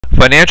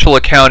Financial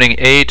Accounting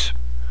 8,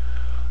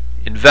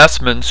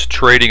 Investments,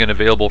 Trading, and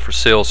Available for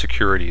Sale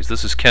Securities.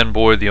 This is Ken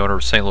Boyd, the owner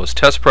of St. Louis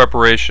Test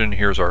Preparation.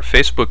 Here's our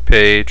Facebook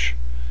page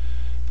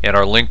and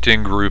our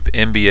LinkedIn group,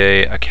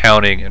 MBA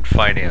Accounting and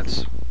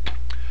Finance.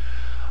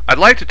 I'd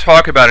like to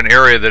talk about an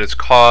area that has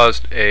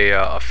caused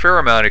a fair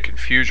amount of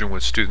confusion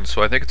with students,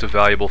 so I think it's a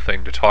valuable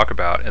thing to talk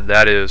about, and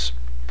that is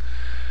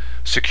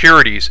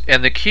securities.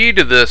 And the key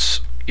to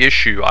this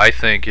issue, I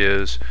think,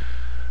 is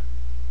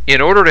in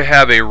order to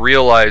have a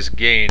realized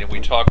gain, and we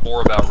talk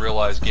more about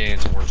realized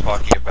gains when we're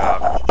talking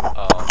about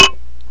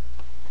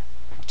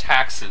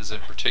taxes in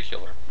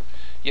particular,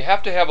 you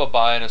have to have a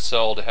buy and a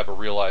sell to have a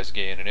realized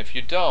gain, and if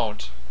you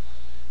don't,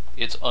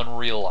 it's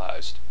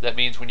unrealized. That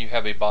means when you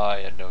have a buy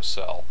and no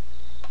sell.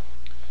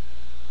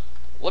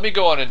 Let me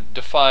go on and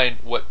define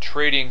what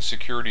trading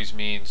securities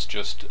means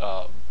just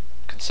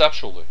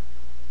conceptually.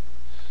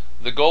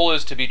 The goal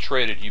is to be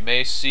traded. You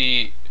may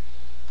see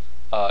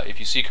if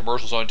you see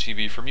commercials on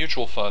TV for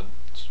mutual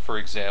funds, for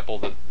example,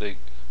 that the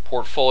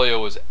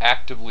portfolio is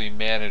actively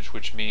managed,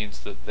 which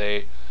means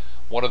that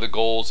one of the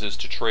goals is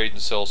to trade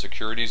and sell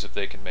securities if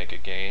they can make a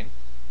gain.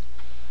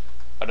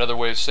 Another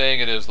way of saying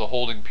it is the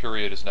holding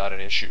period is not an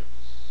issue.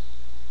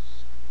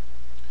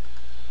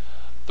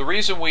 The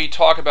reason we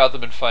talk about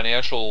them in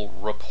financial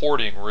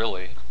reporting,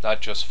 really,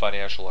 not just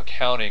financial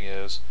accounting,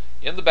 is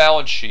in the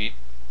balance sheet,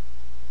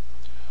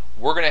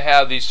 we're going to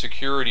have these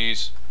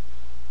securities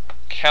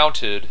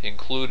counted,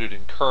 included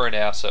in current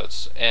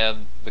assets,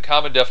 and the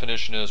common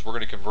definition is we're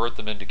going to convert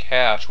them into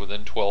cash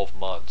within 12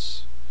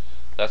 months.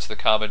 That's the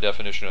common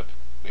definition of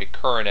a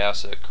current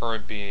asset,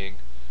 current being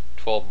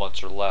 12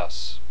 months or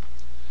less.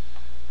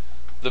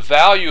 The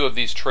value of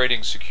these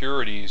trading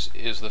securities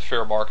is the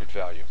fair market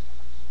value.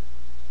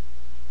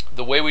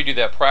 The way we do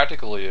that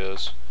practically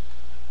is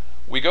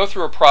we go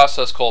through a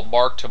process called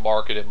mark to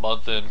market at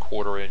month end,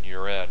 quarter end,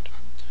 year end,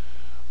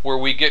 where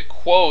we get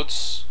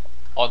quotes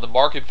on the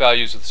market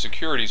values of the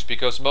securities,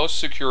 because most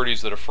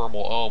securities that a firm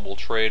will own will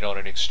trade on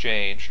an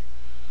exchange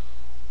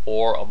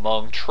or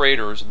among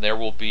traders, and there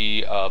will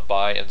be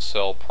buy and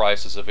sell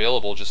prices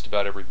available just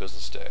about every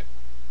business day.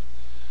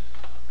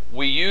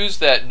 We use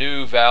that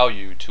new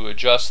value to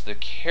adjust the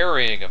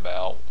carrying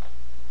amount.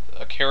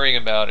 A carrying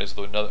amount is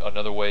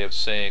another way of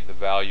saying the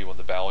value on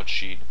the balance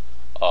sheet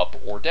up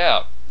or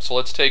down. So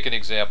let's take an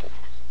example.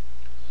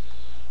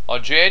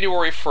 On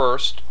January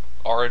 1st,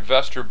 our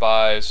investor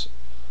buys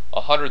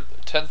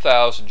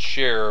 10,000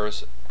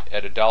 shares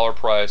at a dollar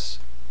price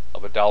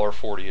of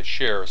 $1.40 a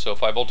share. So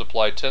if I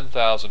multiply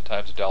 10,000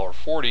 times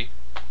 $1.40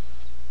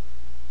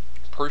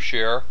 per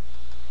share,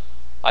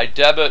 I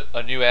debit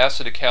a new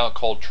asset account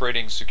called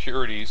Trading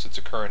Securities. It's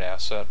a current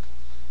asset.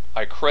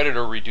 I credit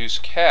or reduce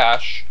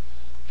cash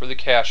for the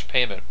cash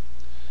payment.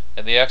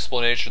 And the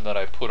explanation that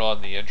I put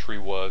on the entry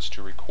was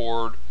to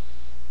record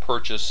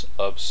purchase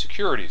of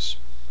securities.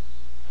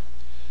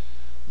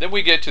 Then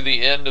we get to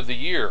the end of the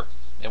year,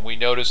 and we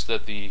notice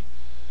that the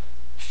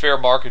fair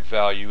market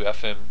value,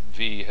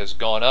 FMV, has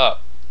gone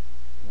up.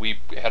 We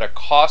had a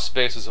cost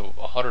basis of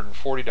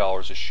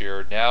 $140 a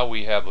share. Now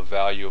we have a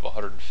value of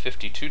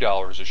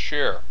 $152 a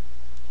share.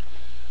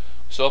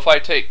 So if I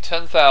take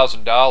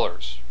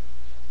 $10,000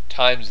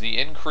 times the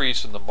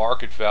increase in the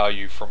market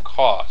value from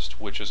cost,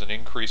 which is an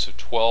increase of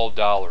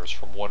 $12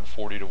 from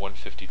 140 to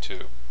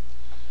 152,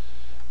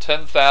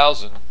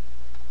 10,000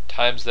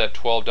 times that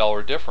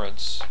 $12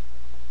 difference,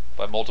 if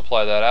I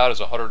multiply that out,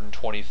 is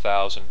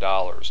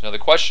 $120,000. Now the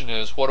question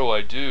is, what do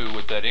I do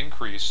with that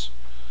increase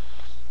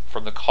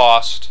from the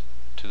cost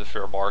to the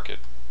fair market?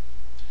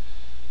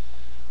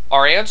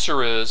 Our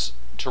answer is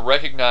to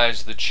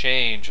recognize the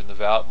change in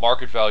the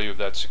market value of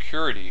that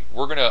security.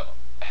 We're going to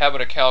have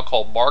an account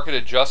called Market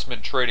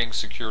Adjustment Trading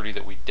Security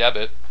that we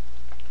debit,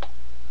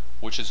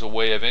 which is a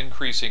way of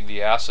increasing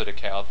the asset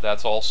account.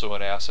 That's also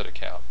an asset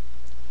account.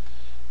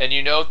 And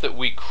you note that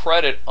we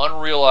credit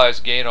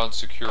unrealized gain on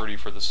security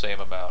for the same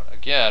amount.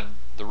 Again,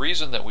 the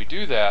reason that we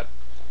do that,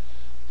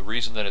 the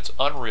reason that it's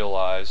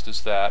unrealized,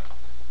 is that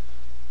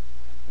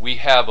we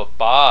have a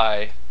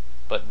buy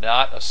but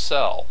not a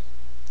sell.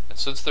 And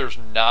since there's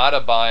not a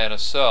buy and a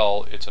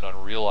sell, it's an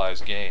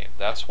unrealized gain.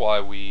 That's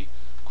why we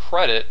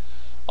credit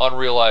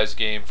unrealized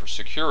gain for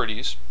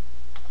securities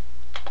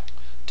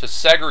to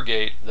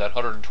segregate that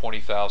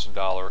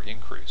 $120,000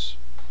 increase.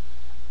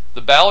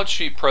 The balance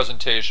sheet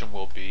presentation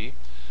will be,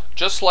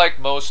 just like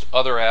most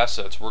other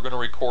assets, we're going to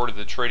record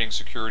the trading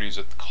securities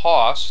at the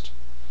cost.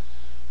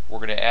 We're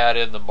going to add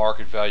in the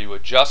market value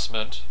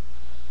adjustment.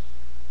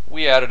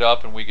 We add it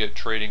up and we get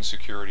trading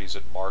securities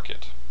at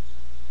market.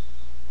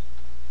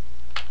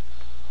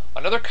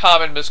 Another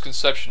common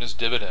misconception is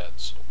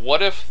dividends.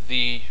 What if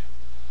the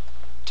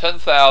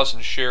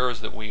 10,000 shares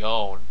that we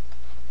own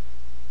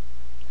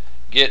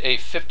get a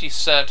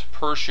 50-cent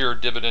per share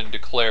dividend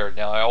declared?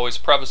 Now, I always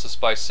preface this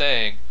by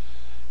saying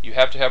you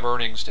have to have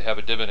earnings to have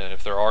a dividend.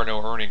 If there are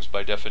no earnings,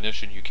 by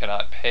definition, you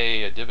cannot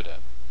pay a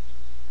dividend.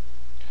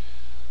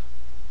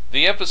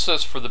 The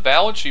emphasis for the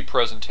balance sheet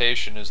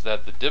presentation is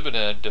that the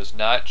dividend does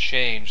not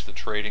change the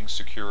trading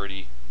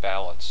security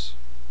balance.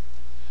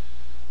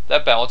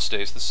 that balance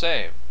stays the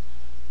same.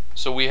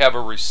 So we have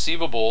a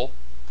receivable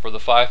for the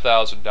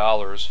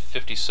 $5,000,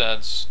 50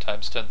 cents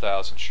times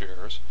 10,000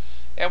 shares,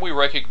 and we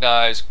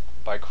recognize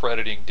by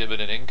crediting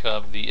dividend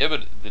income the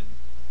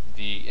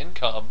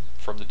income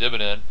from the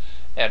dividend,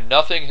 and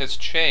nothing has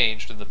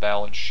changed in the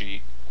balance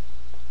sheet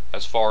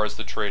as far as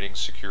the trading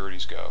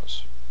securities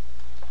goes.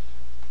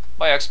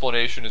 My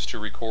explanation is to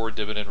record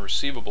dividend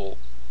receivable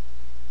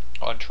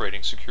on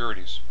trading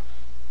securities.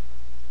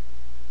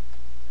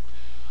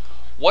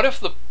 What if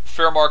the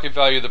fair market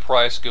value of the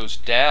price goes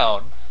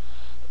down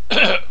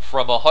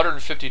from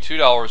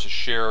 $152 a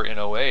share in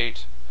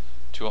 08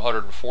 to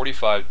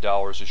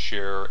 $145 a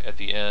share at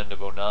the end of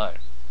 09?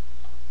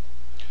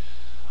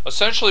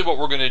 Essentially what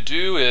we're going to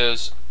do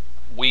is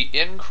we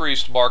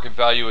increased market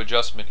value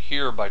adjustment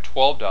here by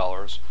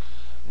 $12.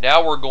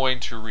 Now we're going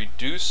to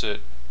reduce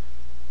it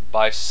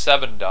by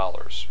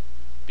 $7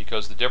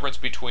 because the difference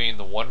between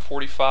the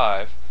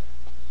 145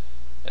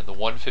 and the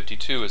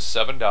 152 is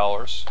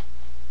 $7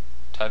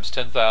 times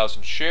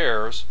 10,000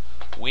 shares.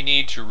 We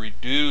need to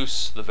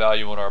reduce the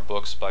value in our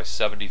books by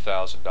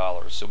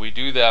 $70,000. So we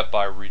do that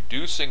by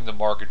reducing the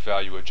market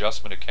value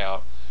adjustment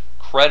account,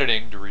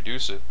 crediting to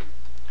reduce it,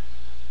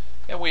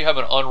 and we have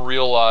an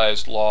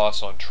unrealized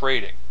loss on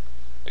trading.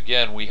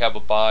 Again, we have a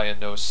buy and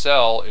no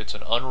sell. It's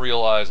an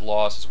unrealized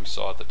loss, as we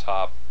saw at the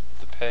top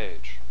of the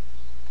page.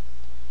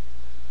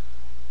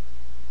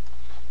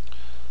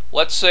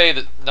 Let's say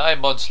that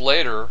 9 months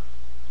later,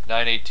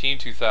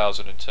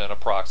 9/18/2010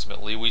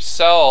 approximately, we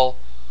sell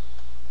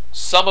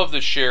some of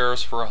the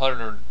shares for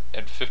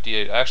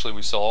 158. Actually,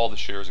 we sell all the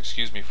shares,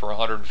 excuse me, for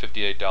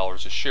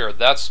 $158 a share.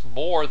 That's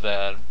more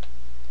than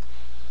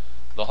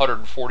the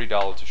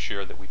 $140 a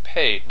share that we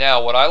paid.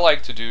 Now, what I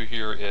like to do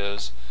here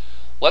is,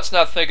 let's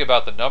not think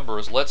about the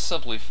numbers. Let's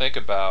simply think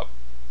about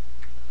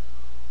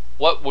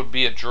what would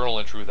be a journal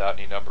entry without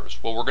any numbers.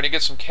 Well, we're going to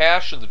get some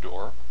cash in the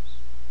door.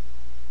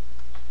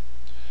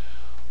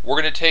 We're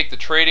going to take the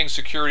trading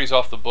securities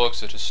off the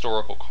books at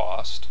historical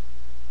cost.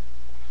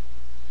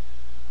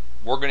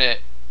 We're going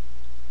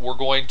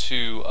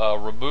to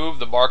remove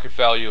the market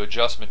value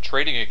adjustment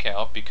trading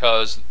account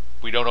because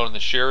we don't own the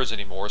shares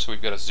anymore, so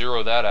we've got to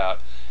zero that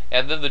out.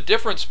 And then the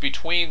difference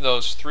between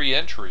those three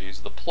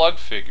entries, the plug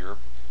figure,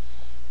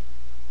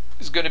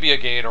 is going to be a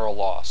gain or a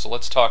loss. So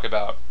let's talk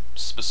about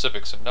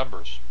specifics and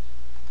numbers.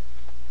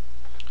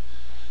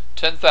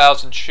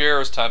 10,000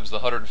 shares times the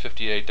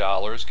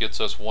 $158 gets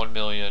us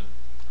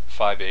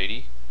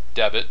 $1,580,000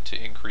 debit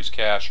to increase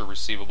cash or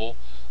receivable.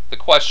 The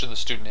question the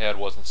student had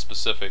wasn't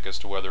specific as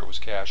to whether it was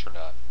cash or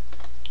not.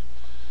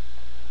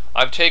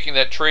 I'm taking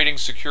that trading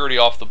security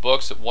off the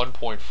books at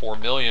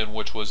 $1.4 million,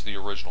 which was the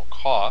original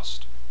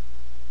cost.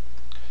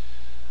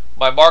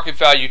 My market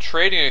value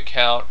trading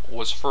account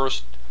was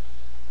first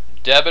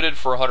debited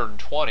for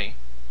 $120,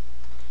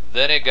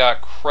 then it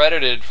got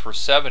credited for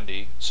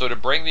 $70. So to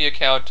bring the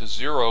account to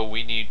zero,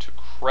 we need to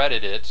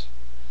credit it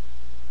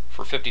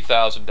for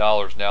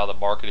 $50,000. Now the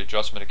market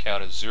adjustment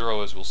account is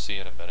zero, as we'll see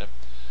in a minute.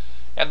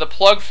 And the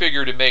plug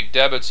figure to make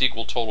debits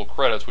equal total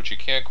credits, which you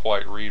can't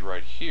quite read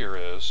right here,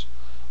 is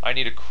I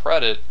need a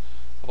credit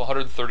of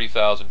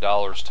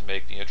 $130,000 to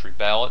make the entry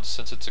balance.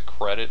 Since it's a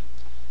credit,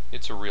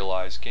 it's a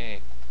realized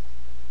gain.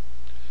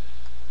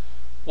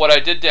 What I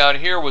did down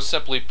here was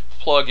simply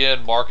plug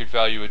in market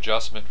value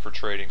adjustment for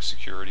trading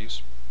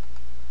securities.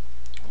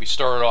 We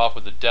started off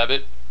with a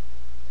debit,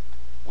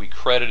 we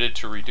credited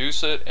to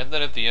reduce it, and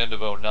then at the end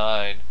of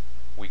 09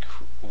 we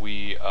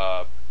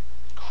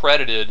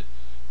credited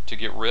to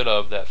get rid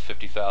of that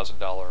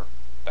 $50,000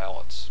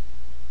 balance.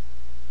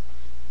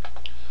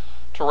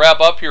 To wrap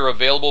up here,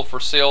 available for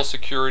sale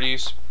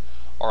securities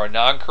are a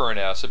non-current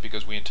asset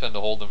because we intend to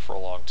hold them for a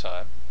long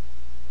time.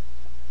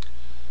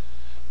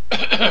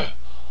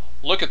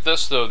 Look at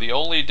this though, the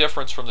only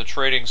difference from the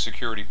trading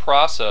security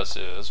process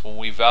is when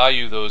we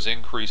value those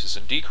increases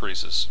and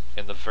decreases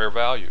in the fair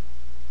value.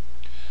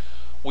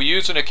 We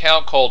use an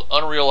account called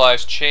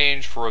Unrealized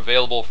Change for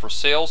available for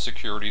sale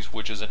securities,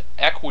 which is an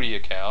equity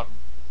account.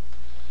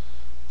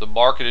 The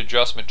market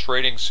adjustment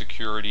trading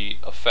security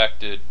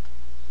affected,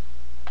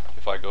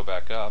 if I go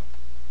back up,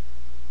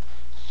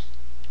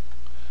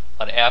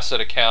 an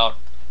asset account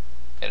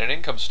and an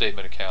income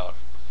statement account.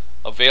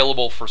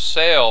 Available for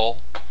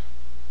sale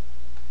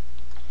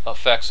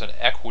affects an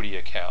equity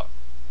account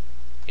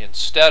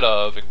instead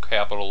of, in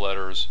capital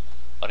letters,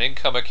 an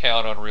income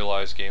account,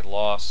 unrealized gain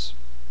loss.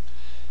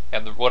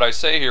 And what I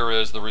say here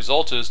is the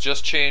result is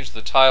just change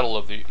the title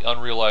of the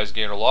unrealized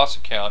gain or loss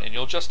account and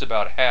you'll just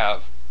about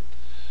have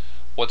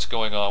what's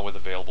going on with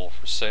available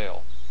for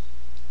sale.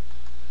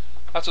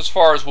 That's as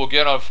far as we'll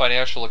get on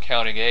Financial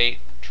Accounting 8,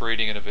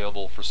 trading and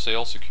available for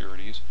sale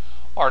securities.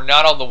 Are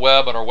not on the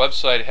web, and our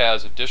website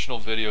has additional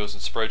videos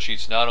and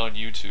spreadsheets not on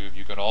YouTube.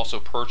 You can also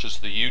purchase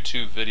the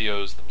YouTube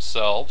videos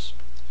themselves.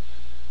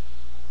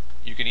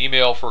 You can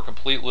email for a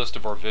complete list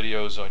of our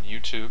videos on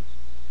YouTube.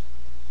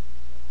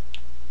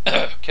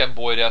 Ken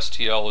Boyd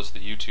STL is the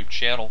YouTube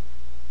channel.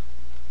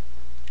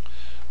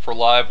 For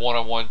live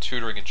one-on-one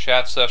tutoring and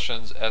chat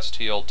sessions,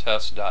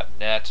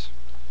 stltest.net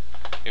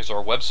is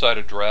our website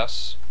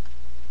address.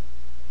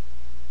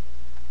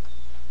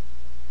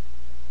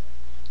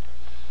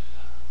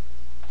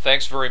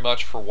 Thanks very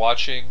much for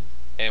watching,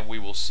 and we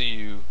will see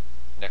you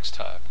next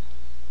time.